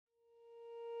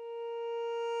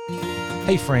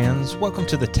Hey friends, welcome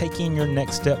to the Taking Your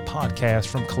Next Step podcast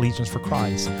from Collegians for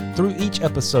Christ. Through each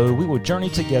episode, we will journey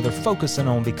together focusing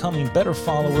on becoming better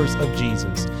followers of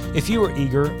Jesus. If you are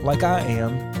eager, like I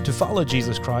am, to follow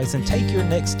Jesus Christ, then take your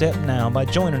next step now by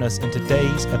joining us in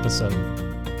today's episode.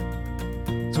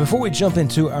 So before we jump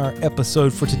into our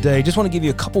episode for today, just want to give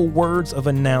you a couple words of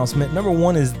announcement. Number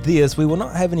one is this: we will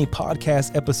not have any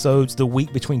podcast episodes the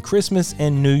week between Christmas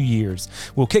and New Year's.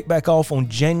 We'll kick back off on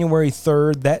January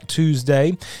 3rd, that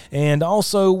Tuesday. And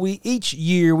also, each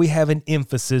year we have an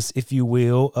emphasis, if you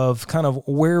will, of kind of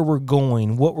where we're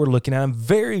going, what we're looking at. I'm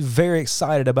very, very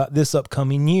excited about this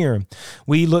upcoming year.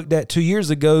 We looked at 2 years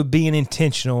ago being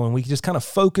intentional, and we just kind of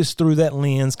focused through that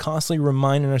lens, constantly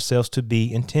reminding ourselves to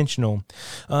be intentional.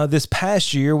 This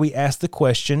past year, we asked the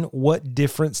question, what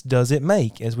difference does it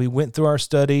make? As we went through our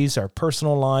studies, our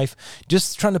personal life,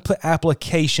 just trying to put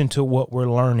application to what we're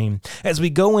learning. As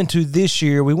we go into this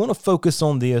year, we want to focus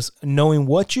on this, knowing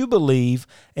what you believe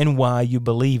and why you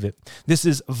believe it. This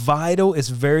is vital. It's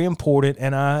very important.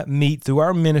 And I meet through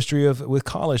our ministry with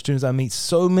college students, I meet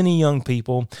so many young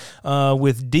people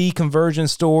with deconversion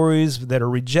stories that are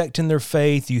rejecting their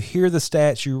faith. You hear the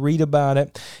stats, you read about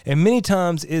it. And many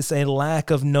times it's a lack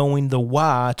of knowing the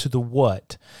why to the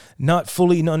what, not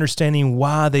fully understanding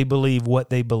why they believe what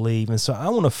they believe. And so I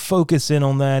want to focus in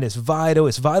on that. It's vital.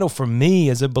 It's vital for me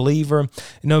as a believer,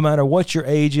 no matter what your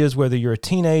age is, whether you're a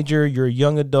teenager, you're a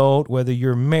young adult, whether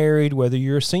you're married, whether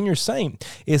you're a senior saint.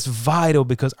 It's vital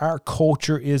because our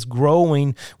culture is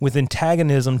growing with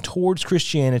antagonism towards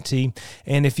Christianity.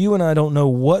 And if you and I don't know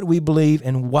what we believe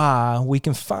and why, we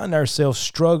can find ourselves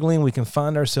struggling. We can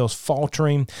find ourselves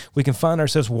faltering. We can find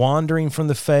ourselves wandering from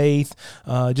the faith,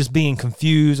 just being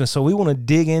confused. And so we want to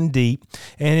dig in deep.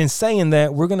 And in saying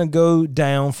that, we're going to go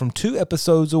down from 2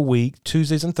 episodes a week,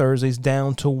 Tuesdays and Thursdays,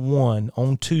 down to 1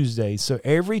 on Tuesdays. So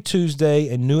every Tuesday,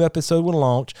 a new episode will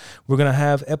launch. We're going to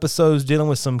have episodes dealing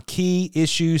with some key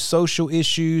issues, social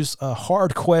issues,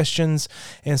 hard questions.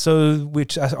 And so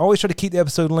which I always try to keep the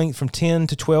episode length from 10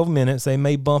 to 12 minutes. They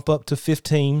may bump up to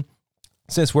 15.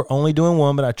 Since we're only doing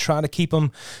 1, but I try to keep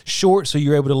them short so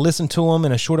you're able to listen to them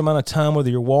in a short amount of time, whether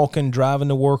you're walking, driving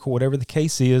to work, or whatever the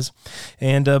case is.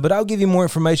 And but I'll give you more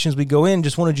information as we go in.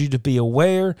 Just wanted you to be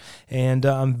aware, and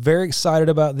I'm very excited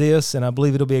about this, and I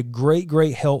believe it'll be a great,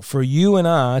 great help for you and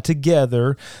I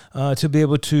together to be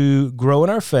able to grow in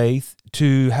our faith,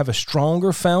 to have a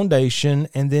stronger foundation,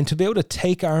 and then to be able to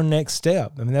take our next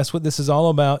step. I mean, that's what this is all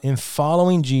about in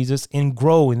following Jesus, in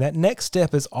growing. That next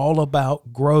step is all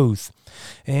about growth.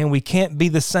 And we can't be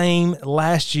the same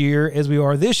last year as we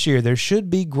are this year. There should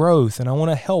be growth, and I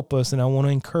want to help us, and I want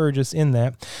to encourage us in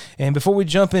that. And before we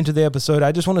jump into the episode,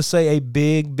 I just want to say a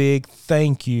big, big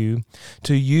thank you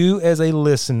to you as a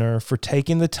listener for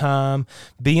taking the time,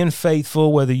 being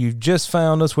faithful, whether you've just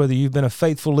found us, whether you've been a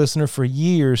faithful listener for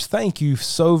years. Thank you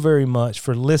so very much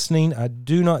for listening. I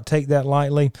do not take that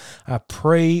lightly. I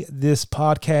pray this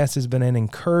podcast has been an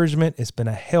encouragement. It's been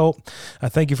a help. I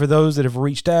thank you for those that have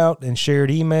reached out and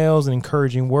shared emails and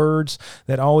encouraging words.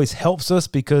 That always helps us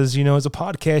because, you know, as a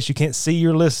podcast, you can't see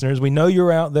your listeners. We know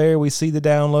you're out there. We see the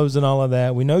downloads and all of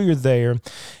that. We know you're there.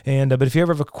 And but if you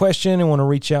ever have a question and want to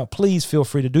reach out, please feel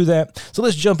free to do that. So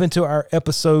let's jump into our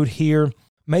episode here.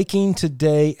 Making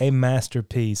today a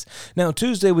masterpiece. Now,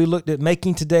 Tuesday we looked at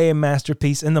making today a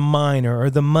masterpiece in the minor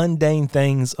or the mundane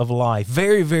things of life.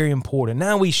 Very, very important.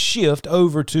 Now we shift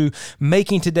over to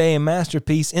making today a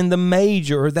masterpiece in the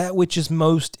major or that which is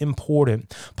most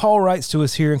important. Paul writes to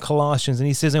us here in Colossians and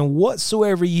he says, "And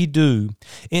whatsoever ye do,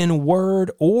 in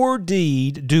word or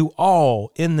deed, do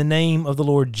all in the name of the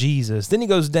Lord Jesus." Then he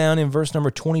goes down in verse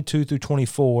number 22 through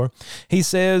 24. He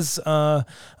says,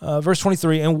 verse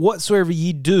 23, "And whatsoever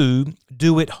ye do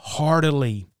it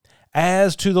heartily,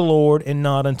 as to the Lord and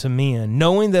not unto men,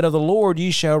 knowing that of the Lord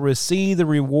ye shall receive the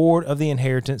reward of the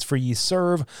inheritance, for ye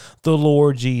serve the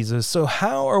Lord Jesus." So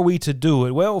how are we to do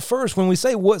it? Well, first, when we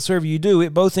say whatsoever you do,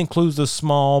 it both includes the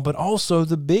small, but also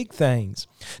the big things.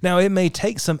 Now, it may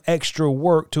take some extra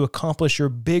work to accomplish your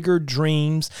bigger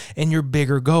dreams and your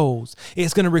bigger goals.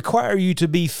 It's going to require you to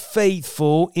be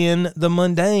faithful in the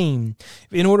mundane.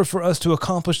 In order for us to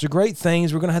accomplish the great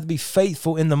things, we're going to have to be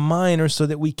faithful in the minor so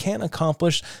that we can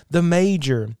accomplish the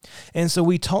major. And so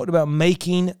we talked about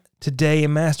making today a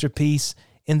masterpiece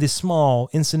in the small,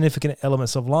 insignificant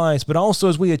elements of life, but also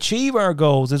as we achieve our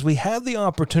goals, as we have the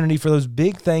opportunity for those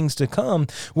big things to come,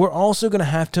 we're also going to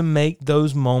have to make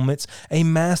those moments a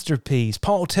masterpiece.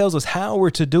 Paul tells us how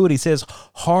we're to do it. He says,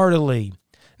 heartily.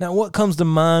 Now, what comes to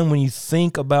mind when you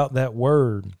think about that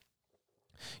word?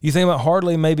 You think about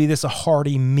heartily, maybe this a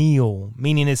hearty meal,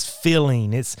 meaning it's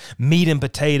filling, it's meat and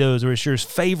potatoes, or it's your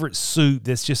favorite soup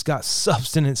that's just got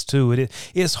substance to it.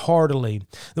 It's heartily.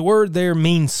 The word there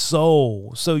means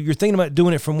soul. So you're thinking about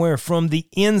doing it from where? From the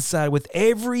inside, with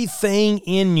everything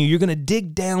in you. You're going to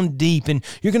dig down deep and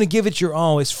you're going to give it your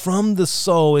all. It's from the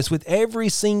soul. It's with every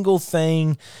single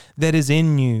thing that is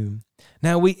in you.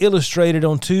 Now, we illustrated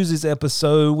on Tuesday's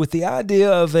episode with the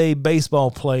idea of a baseball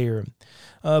player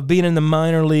being in the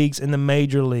minor leagues and the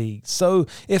major leagues. So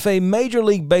if a Major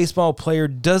League Baseball player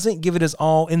doesn't give it his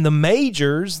all in the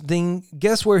majors, then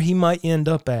guess where he might end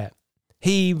up at?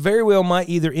 He very well might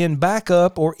either end back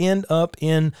up or end up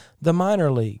in the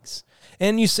minor leagues.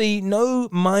 And you see, no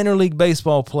minor league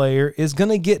baseball player is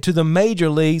going to get to the major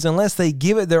leagues unless they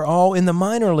give it their all in the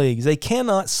minor leagues. They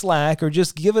cannot slack or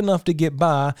just give enough to get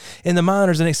by in the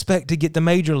minors and expect to get the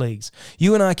major leagues.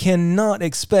 You and I cannot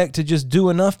expect to just do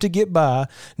enough to get by,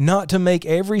 not to make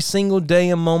every single day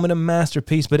and moment a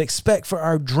masterpiece, but expect for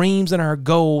our dreams and our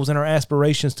goals and our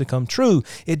aspirations to come true.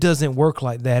 It doesn't work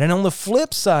like that. And on the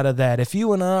flip side of that, if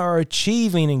you and I are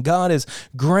achieving and God has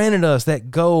granted us that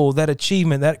goal, that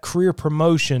achievement, that career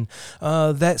promotion,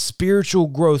 that spiritual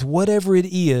growth, whatever it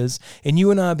is, and you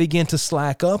and I begin to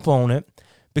slack up on it,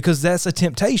 because that's a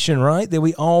temptation, right? That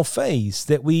we all face,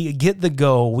 that we get the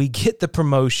goal, we get the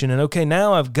promotion, and okay,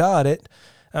 now I've got it.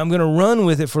 I'm going to run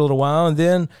with it for a little while, and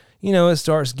then, it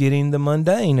starts getting the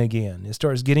mundane again. It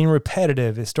starts getting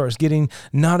repetitive. It starts getting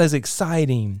not as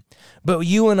exciting. But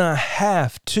you and I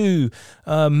have to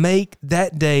make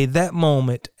that day, that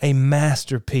moment, a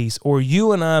masterpiece, or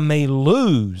you and I may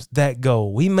lose that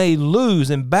goal. We may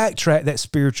lose and backtrack that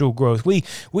spiritual growth.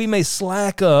 We may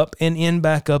slack up and end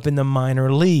back up in the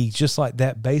minor leagues, just like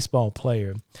that baseball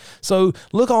player. So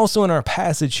look also in our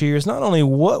passage here, it's not only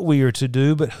what we are to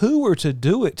do, but who we're to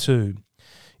do it to.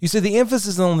 You see, the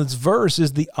emphasis on this verse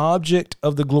is the object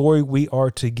of the glory we are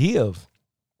to give.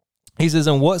 He says,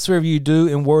 and whatsoever you do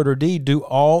in word or deed, do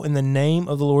all in the name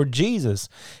of the Lord Jesus.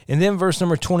 And then verse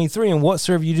number 23, and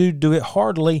whatsoever you do, do it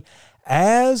heartily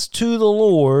as to the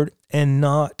Lord and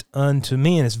not unto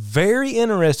men. It's very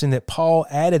interesting that Paul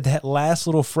added that last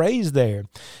little phrase there.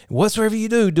 Whatsoever you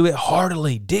do it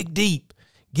heartily, dig deep,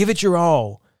 give it your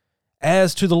all,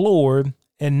 as to the Lord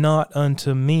and not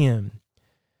unto men.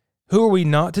 Who are we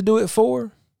not to do it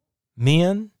for?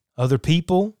 Men, other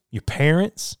people, your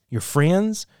parents, your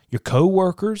friends, your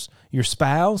co-workers, your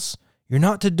spouse. You're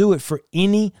not to do it for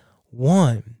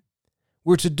anyone.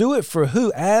 We're to do it for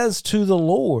who? As to the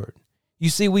Lord. You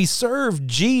see, we serve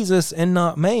Jesus and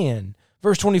not man.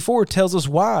 Verse 24 tells us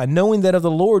why. Knowing that of the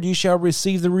Lord you shall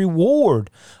receive the reward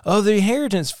of the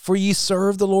inheritance, for ye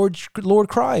serve the Lord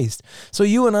Christ. So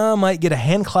you and I might get a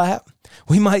hand clap.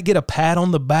 We might get a pat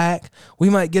on the back. We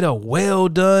might get a well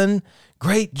done,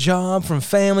 great job from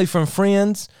family, from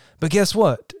friends. But guess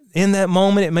what? In that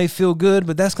moment, it may feel good,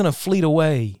 but that's going to fleet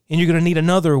away. And you're going to need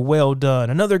another well done,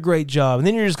 another great job. And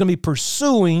then you're just going to be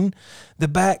pursuing the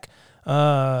back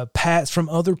pats from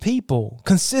other people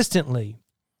consistently.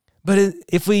 But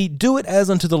if we do it as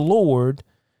unto the Lord,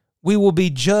 we will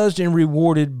be judged and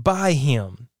rewarded by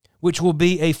Him, which will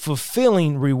be a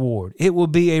fulfilling reward. It will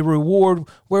be a reward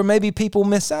where maybe people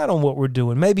miss out on what we're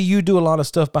doing. Maybe you do a lot of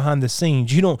stuff behind the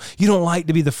scenes. You don't like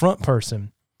to be the front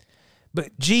person.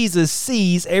 But Jesus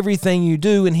sees everything you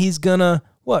do, and He's going to,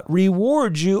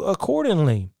 reward you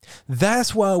accordingly.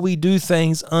 That's why we do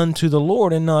things unto the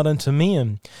Lord and not unto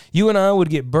men. You and I would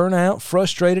get burnt out,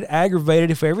 frustrated,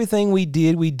 aggravated if everything we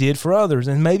did for others.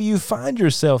 And maybe you find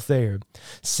yourself there,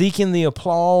 seeking the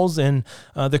applause and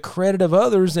the credit of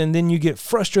others, and then you get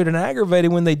frustrated and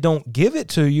aggravated when they don't give it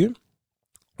to you.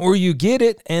 Or you get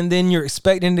it, and then you're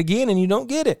expecting it again, and you don't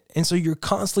get it. And so you're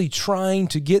constantly trying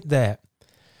to get that.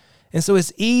 And so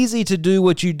it's easy to do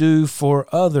what you do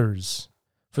for others,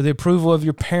 for the approval of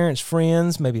your parents,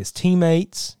 friends, maybe it's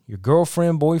teammates, your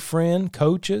girlfriend, boyfriend,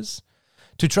 coaches,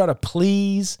 to try to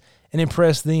please and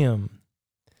impress them.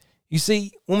 You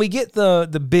see, when we get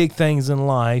the big things in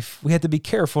life, we have to be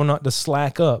careful not to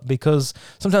slack up, because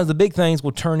sometimes the big things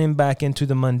will turn in back into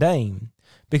the mundane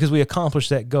because we accomplished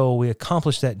that goal, we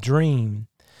accomplished that dream.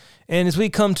 And as we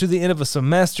come to the end of a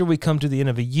semester, we come to the end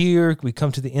of a year, we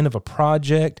come to the end of a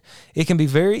project, it can be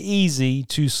very easy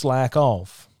to slack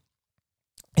off.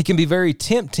 It can be very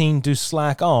tempting to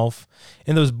slack off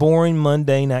in those boring,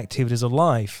 mundane activities of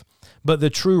life. But the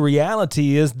true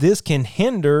reality is this can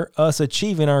hinder us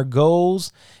achieving our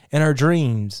goals and our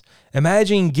dreams.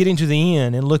 Imagine getting to the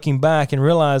end and looking back and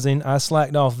realizing I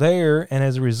slacked off there, and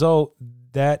as a result,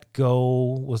 that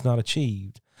goal was not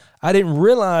achieved. I didn't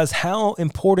realize how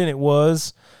important it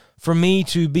was for me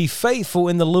to be faithful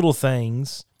in the little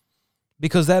things,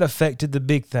 because that affected the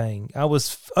big thing. I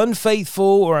was unfaithful,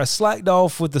 or I slacked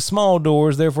off with the small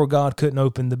doors, therefore God couldn't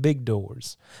open the big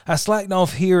doors. I slacked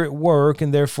off here at work,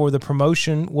 and therefore the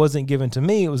promotion wasn't given to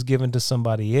me, it was given to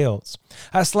somebody else.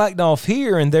 I slacked off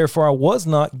here, and therefore I was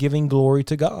not giving glory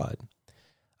to God.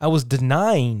 I was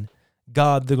denying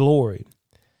God the glory.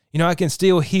 You know, I can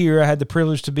still hear, I had the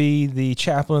privilege to be the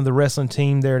chaplain of the wrestling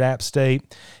team there at App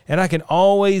State, and I can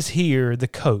always hear the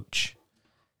coach.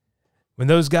 When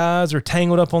those guys are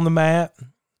tangled up on the mat,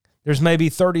 there's maybe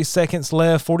 30 seconds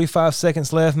left, 45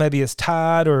 seconds left, maybe it's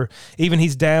tied, or even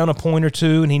he's down a point or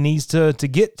two and he needs to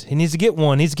get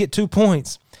 2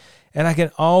 points. And I can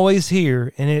always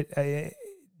hear, and it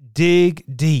dig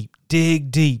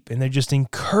deep, and they're just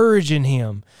encouraging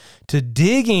him to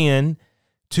dig in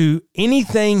to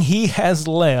anything he has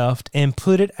left and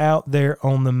put it out there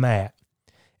on the mat.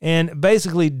 And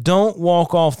basically, don't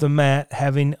walk off the mat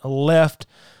having left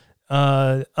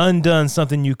undone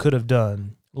something you could have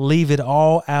done. Leave it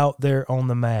all out there on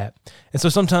the mat. And so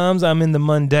sometimes I'm in the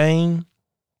mundane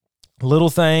little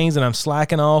things and I'm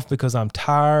slacking off because I'm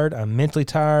tired. I'm mentally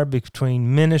tired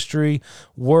between ministry,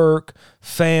 work,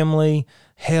 family,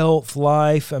 health,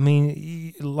 life. I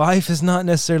mean, life is not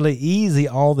necessarily easy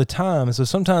all the time. And so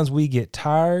sometimes we get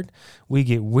tired, we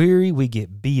get weary, we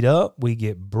get beat up, we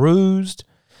get bruised.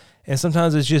 And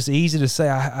sometimes it's just easy to say,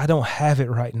 I don't have it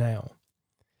right now.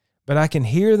 But I can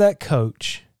hear that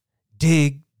coach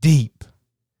dig deep.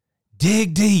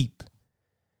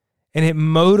 And it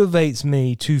motivates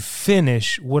me to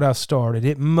finish what I've started.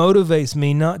 It motivates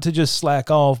me not to just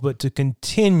slack off, but to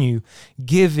continue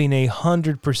giving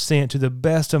 100% to the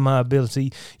best of my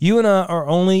ability. You and I are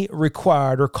only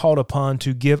required or called upon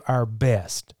to give our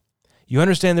best. You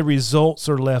understand the results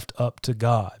are left up to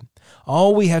God.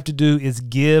 All we have to do is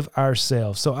give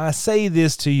ourselves. So I say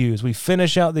this to you as we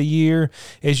finish out the year,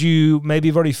 as you maybe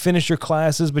have already finished your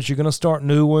classes, but you're going to start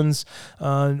new ones.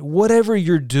 Whatever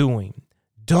you're doing,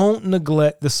 don't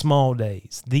neglect the small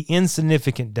days, the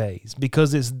insignificant days,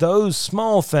 because it's those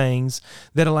small things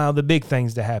that allow the big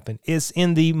things to happen. It's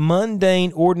in the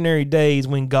mundane, ordinary days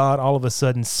when God all of a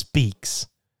sudden speaks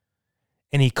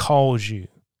and he calls you.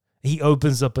 He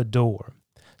opens up a door.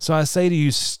 So I say to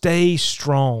you, stay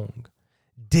strong,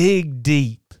 dig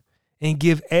deep, and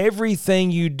give everything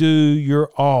you do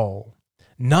your all,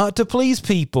 not to please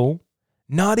people,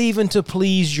 not even to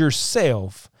please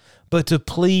yourself, but to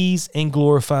please and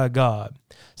glorify God.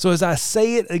 So as I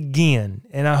say it again,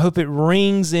 and I hope it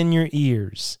rings in your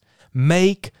ears,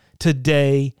 make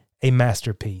today a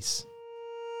masterpiece.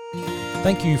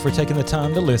 Thank you for taking the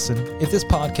time to listen. If this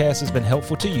podcast has been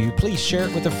helpful to you, please share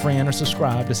it with a friend or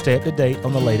subscribe to stay up to date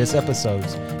on the latest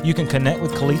episodes. You can connect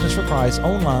with Collegians for Christ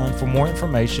online for more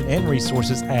information and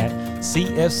resources at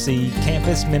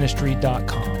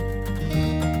cfccampusministry.com.